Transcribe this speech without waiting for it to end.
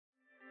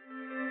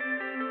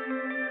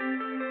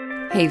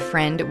Hey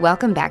friend,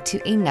 welcome back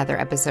to another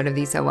episode of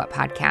the So What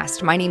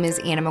podcast. My name is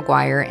Anna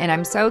McGuire, and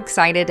I'm so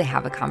excited to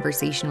have a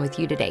conversation with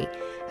you today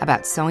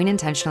about sowing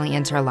intentionally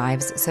into our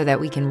lives so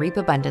that we can reap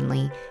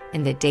abundantly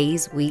in the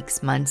days,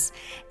 weeks, months,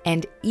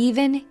 and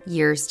even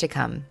years to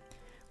come.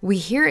 We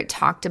hear it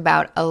talked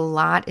about a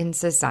lot in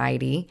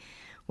society,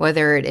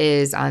 whether it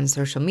is on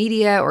social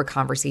media or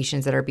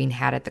conversations that are being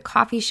had at the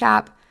coffee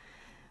shop.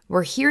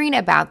 We're hearing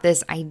about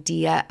this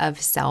idea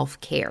of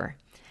self-care.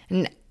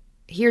 And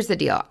here's the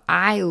deal.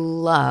 I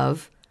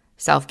love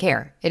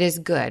self-care. It is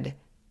good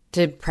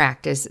to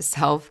practice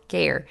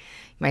self-care.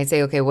 You might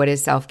say, okay, what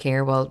is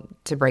self-care? Well,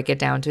 to break it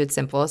down to its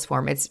simplest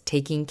form, it's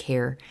taking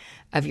care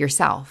of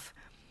yourself.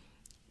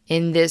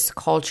 In this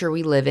culture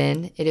we live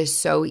in, it is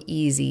so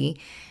easy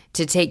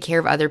to take care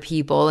of other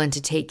people and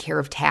to take care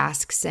of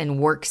tasks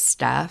and work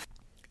stuff.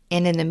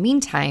 And in the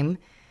meantime,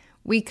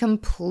 we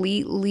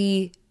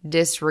completely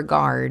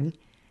disregard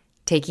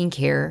taking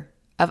care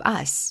of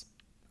us,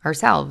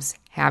 ourselves,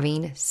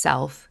 having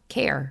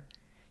self-care,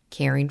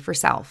 caring for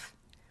self.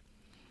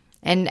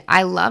 And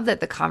I love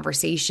that the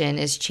conversation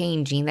is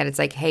changing, that it's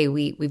like, hey,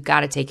 we've got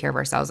to take care of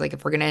ourselves. Like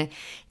if we're going to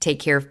take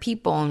care of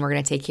people and we're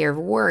going to take care of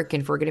work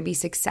and if we're going to be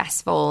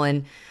successful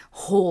and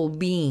whole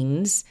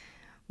beings,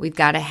 we've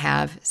got to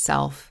have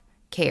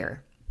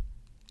self-care.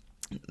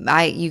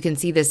 You can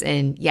see this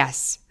in,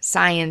 yes,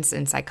 science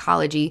and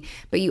psychology,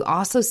 but you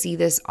also see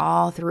this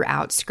all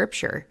throughout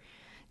Scripture.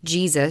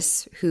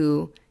 Jesus,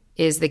 who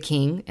is the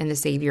King and the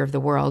Savior of the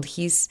world,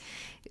 he's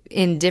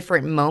in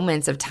different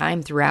moments of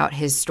time throughout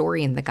his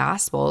story in the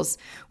Gospels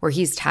where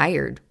he's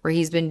tired, where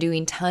he's been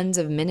doing tons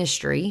of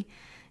ministry,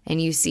 and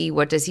you see,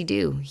 what does he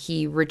do?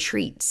 He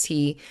retreats.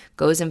 He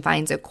goes and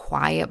finds a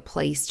quiet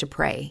place to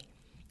pray,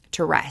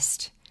 to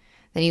rest.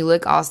 Then you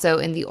look also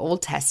in the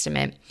Old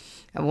Testament.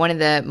 One of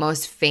the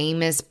most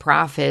famous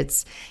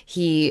prophets,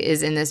 he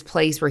is in this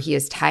place where he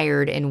is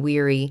tired and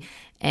weary.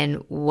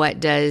 And what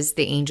does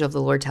the angel of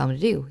the Lord tell him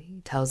to do?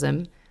 He tells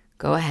him,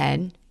 go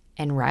ahead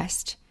and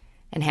rest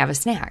and have a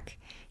snack.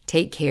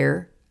 Take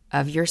care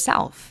of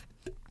yourself.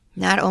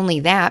 Not only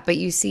that, but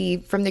you see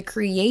from the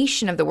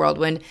creation of the world,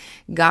 when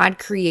God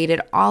created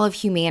all of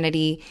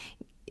humanity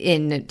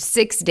in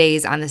 6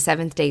 days, on the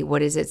seventh day, what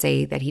does it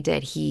say that he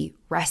did? He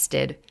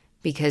rested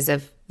because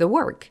of the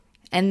work.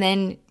 And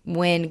then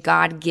when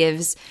God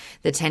gives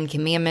the 10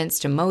 commandments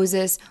to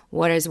Moses,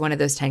 what is one of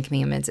those 10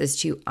 commandments? Is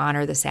to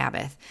honor the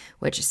Sabbath,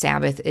 which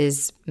Sabbath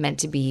is meant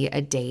to be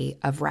a day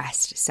of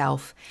rest,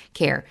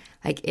 self-care.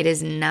 Like it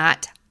is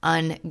not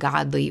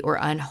ungodly or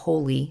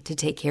unholy to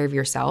take care of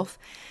yourself.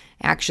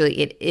 Actually,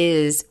 it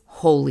is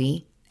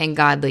holy and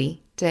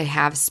godly to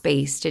have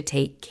space to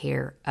take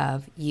care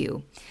of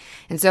you.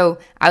 And so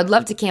I would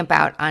love to camp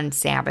out on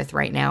Sabbath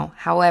right now.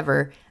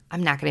 However,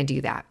 I'm not going to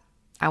do that.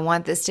 I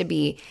want this to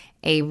be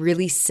a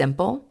really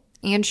simple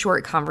and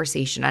short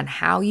conversation on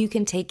how you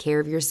can take care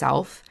of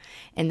yourself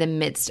in the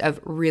midst of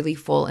really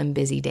full and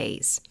busy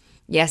days.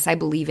 Yes, I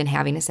believe in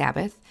having a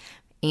Sabbath.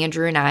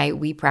 Andrew and I,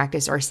 we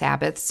practice our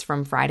Sabbaths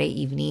from Friday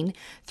evening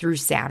through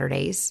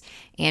Saturdays,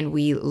 and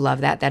we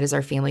love that. That is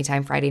our family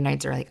time. Friday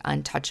nights are like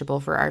untouchable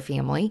for our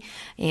family.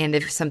 And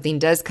if something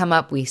does come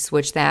up, we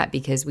switch that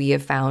because we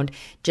have found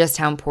just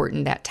how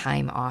important that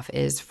time off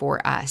is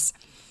for us.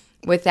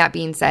 With that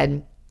being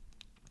said,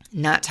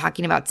 not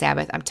talking about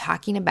Sabbath, I'm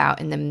talking about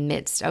in the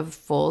midst of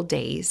full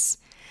days,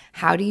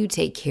 how do you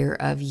take care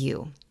of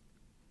you?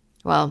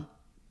 Well,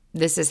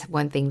 this is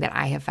one thing that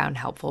I have found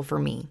helpful for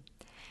me.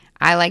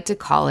 I like to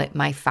call it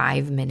my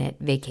 5-minute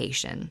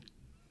vacation.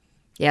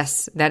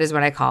 Yes, that is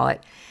what I call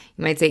it.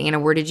 You might say, Anna,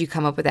 where did you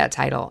come up with that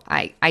title?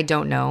 I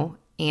don't know.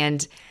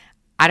 And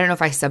I don't know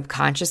if I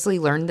subconsciously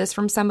learned this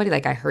from somebody,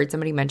 like I heard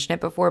somebody mention it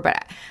before,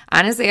 but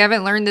honestly, I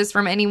haven't learned this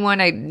from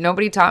anyone.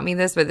 Nobody taught me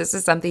this, but this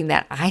is something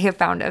that I have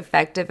found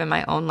effective in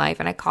my own life,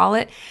 and I call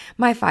it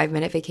my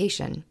 5-minute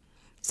vacation.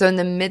 So in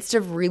the midst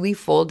of really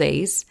full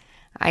days,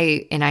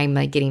 I'm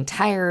like getting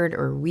tired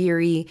or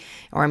weary,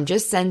 or I'm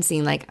just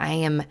sensing like I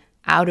am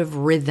out of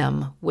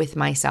rhythm with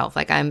myself.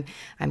 Like I'm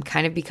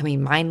kind of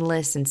becoming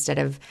mindless instead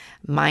of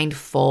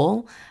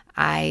mindful.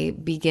 I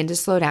begin to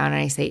slow down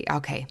and I say,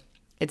 okay,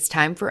 it's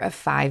time for a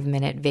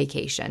 5-minute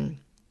vacation.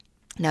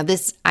 Now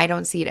this, I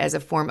don't see it as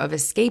a form of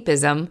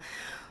escapism.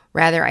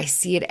 Rather, I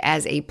see it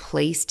as a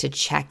place to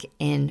check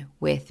in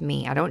with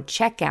me. I don't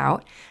check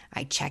out,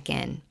 I check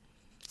in.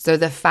 So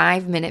the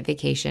 5-minute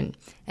vacation,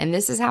 and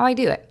this is how I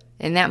do it.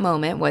 In that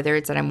moment, whether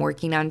it's that I'm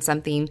working on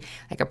something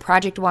like a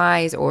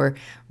project-wise or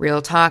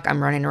real talk,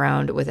 I'm running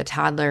around with a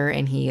toddler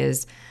and he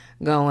is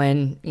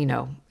going,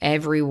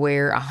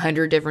 everywhere,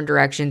 100 different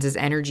directions. His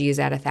energy is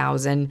at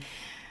 1,000.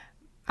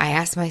 I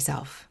ask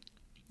myself,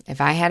 if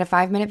I had a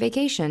 5-minute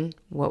vacation,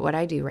 what would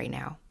I do right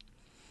now?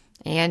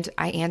 And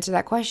I answer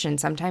that question.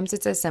 Sometimes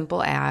it's as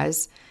simple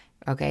as,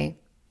 okay,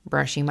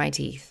 brushing my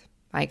teeth.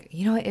 Like,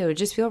 it would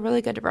just feel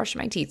really good to brush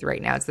my teeth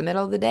right now. It's the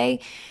middle of the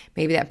day.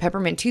 Maybe that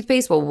peppermint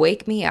toothpaste will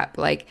wake me up.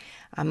 Like,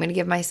 I'm going to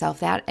give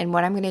myself that. And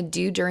what I'm going to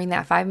do during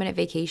that 5-minute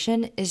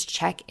vacation is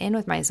check in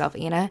with myself.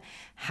 Anna,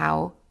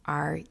 how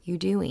are you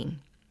doing?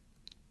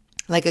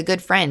 Like a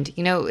good friend,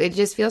 it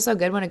just feels so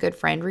good when a good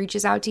friend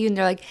reaches out to you and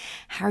they're like,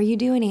 how are you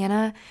doing,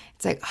 Anna?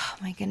 It's like, oh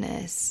my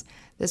goodness,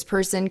 this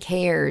person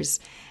cares.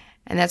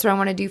 And that's what I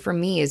want to do for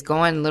me is go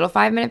on little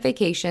 5-minute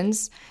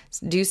vacations,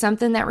 do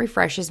something that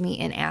refreshes me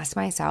and ask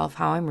myself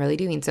how I'm really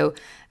doing. So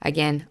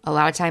again, a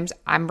lot of times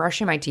I'm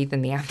brushing my teeth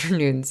in the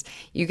afternoons.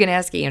 You can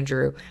ask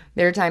Andrew.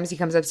 There are times he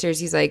comes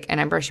upstairs, he's like,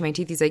 and I'm brushing my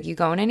teeth. He's like, you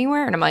going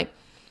anywhere? And I'm like,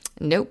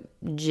 nope,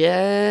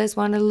 just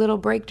wanted a little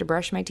break to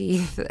brush my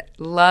teeth.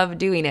 Love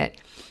doing it.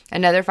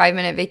 Another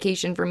 5-minute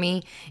vacation for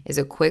me is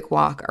a quick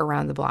walk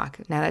around the block.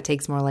 Now that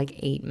takes more like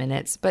 8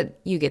 minutes, but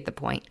you get the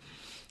point.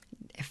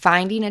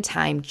 Finding a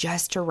time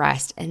just to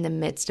rest in the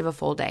midst of a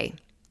full day.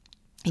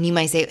 And you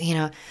might say,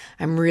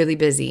 I'm really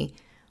busy.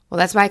 Well,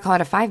 that's why I call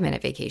it a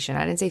 5-minute vacation.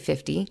 I didn't say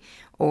 50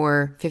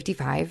 or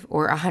 55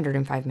 or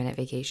 105-minute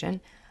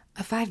vacation,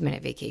 a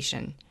 5-minute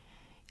vacation.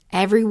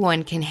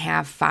 Everyone can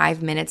have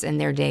 5 minutes in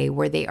their day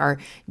where they are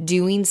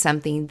doing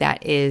something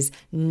that is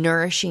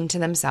nourishing to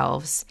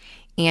themselves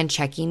and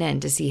checking in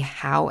to see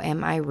how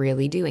am I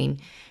really doing.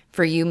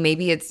 For you,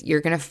 maybe it's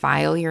you're going to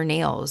file your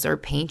nails or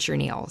paint your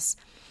nails,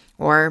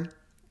 or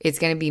it's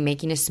going to be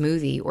making a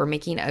smoothie or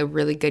making a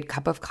really good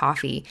cup of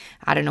coffee.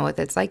 I don't know what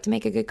that's like to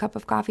make a good cup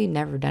of coffee.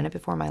 Never done it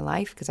before in my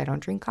life because I don't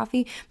drink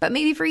coffee. But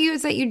maybe for you,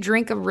 it's that you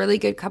drink a really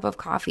good cup of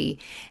coffee.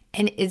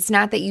 And it's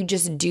not that you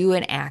just do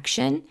an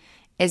action,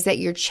 it's that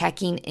you're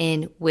checking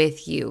in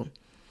with you.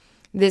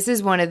 This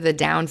is one of the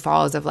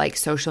downfalls of like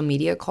social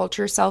media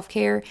culture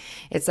self-care.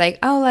 It's like,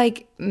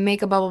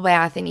 make a bubble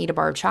bath and eat a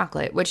bar of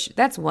chocolate, which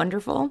that's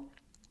wonderful.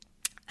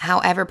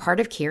 However,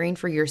 part of caring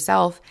for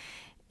yourself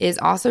is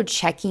also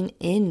checking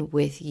in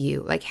with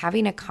you, like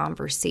having a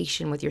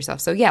conversation with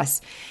yourself. So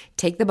yes,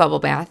 take the bubble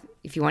bath.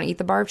 If you want to eat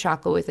the bar of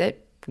chocolate with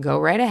it, go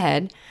right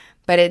ahead.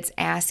 But it's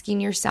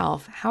asking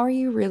yourself, how are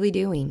you really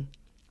doing?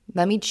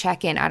 Let me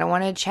check in. I don't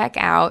want to check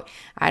out.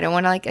 I don't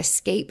want to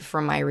escape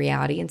from my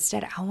reality.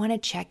 Instead, I want to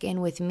check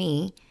in with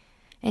me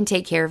and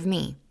take care of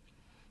me.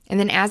 And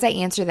then as I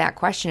answer that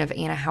question of,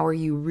 Anna, how are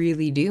you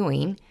really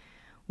doing?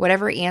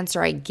 Whatever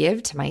answer I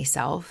give to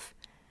myself,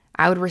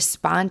 I would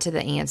respond to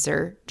the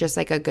answer just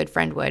like a good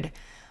friend would.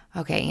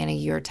 Okay, Anna,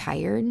 you're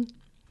tired?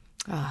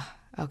 Oh,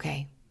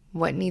 okay.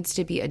 What needs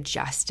to be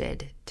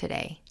adjusted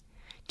today?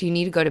 Do you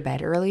need to go to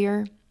bed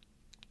earlier?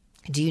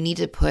 Do you need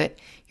to put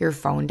your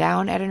phone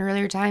down at an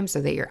earlier time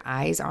so that your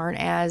eyes aren't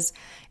as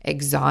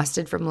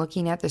exhausted from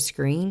looking at the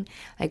screen?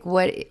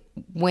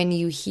 When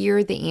you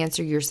hear the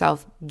answer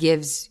yourself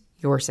gives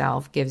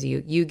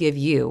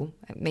you,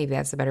 maybe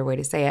that's a better way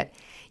to say it,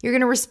 you're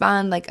going to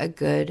respond like a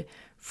good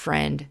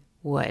friend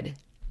would.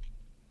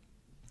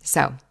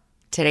 So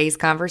today's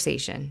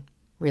conversation,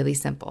 really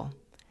simple.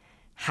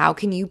 How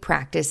can you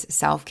practice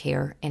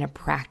self-care in a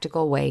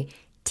practical way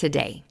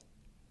today?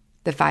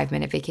 The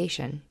 5-minute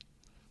vacation.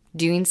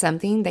 Doing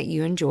something that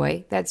you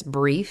enjoy that's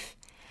brief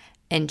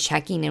and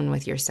checking in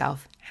with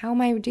yourself. How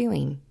am I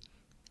doing?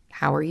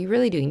 How are you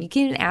really doing? You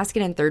can ask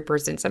it in third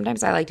person.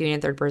 Sometimes I like doing it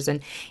in third person.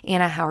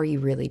 Anna, how are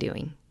you really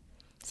doing?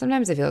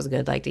 Sometimes it feels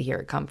good to hear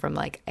it come from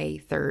a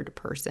third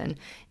person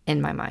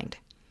in my mind.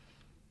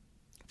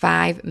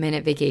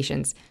 5-minute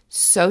vacations.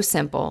 So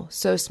simple,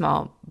 so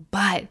small,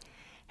 but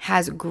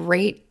has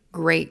great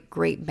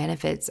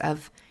benefits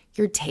of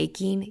you're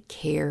taking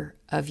care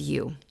of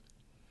you.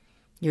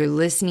 You're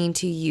listening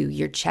to you,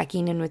 you're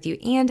checking in with you,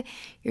 and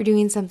you're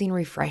doing something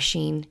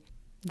refreshing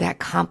that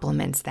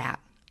complements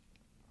that.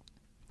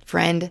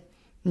 Friend,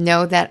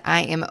 know that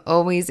I am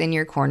always in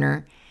your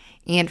corner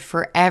and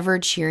forever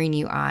cheering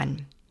you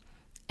on.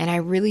 And I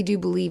really do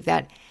believe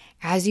that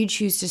as you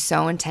choose to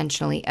sow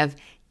intentionally of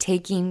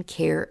taking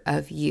care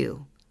of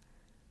you,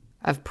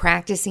 of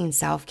practicing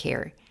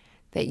self-care,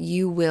 that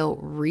you will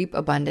reap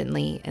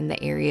abundantly in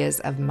the areas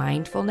of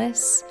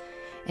mindfulness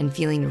and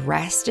feeling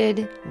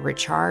rested,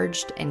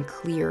 recharged, and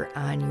clear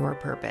on your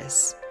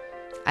purpose.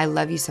 I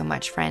love you so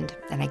much, friend,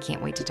 and I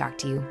can't wait to talk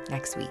to you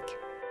next week.